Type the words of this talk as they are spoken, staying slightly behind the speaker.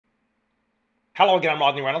Hello again, I'm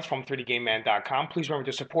Rodney Reynolds from 3dgameman.com. Please remember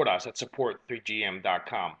to support us at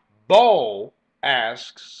support3gm.com. Bo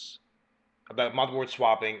asks about motherboard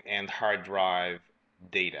swapping and hard drive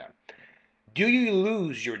data. Do you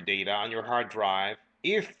lose your data on your hard drive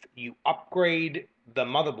if you upgrade the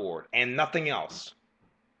motherboard and nothing else?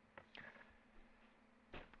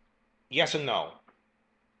 Yes and no.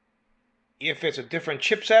 If it's a different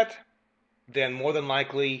chipset, then more than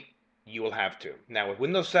likely you will have to. Now with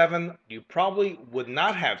Windows 7, you probably would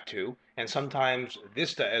not have to, and sometimes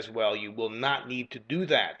Vista as well, you will not need to do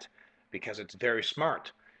that because it's very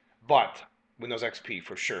smart. But Windows XP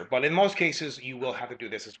for sure. But in most cases, you will have to do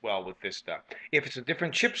this as well with Vista. If it's a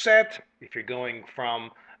different chipset, if you're going from,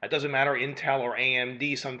 it doesn't matter, Intel or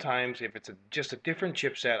AMD sometimes, if it's just a different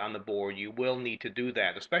chipset on the board, you will need to do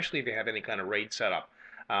that, especially if you have any kind of RAID setup.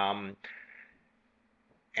 And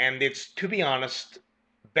it's, to be honest,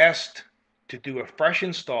 best to do a fresh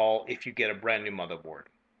install if you get a brand new motherboard,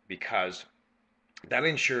 because that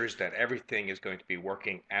ensures that everything is going to be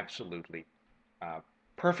working absolutely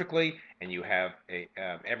perfectly, and you have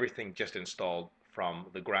everything just installed from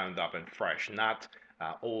the ground up and fresh, not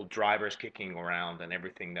old drivers kicking around and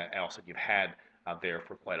everything else that you've had there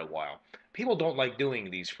for quite a while. People don't like doing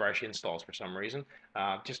these fresh installs for some reason.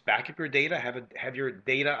 Just back up your data, have your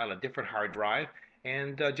data on a different hard drive,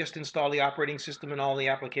 and just install the operating system and all the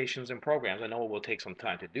applications and programs. I know it will take some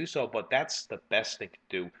time to do so, but that's the best thing to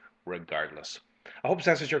do regardless. I hope this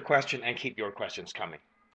answers your question, and keep your questions coming.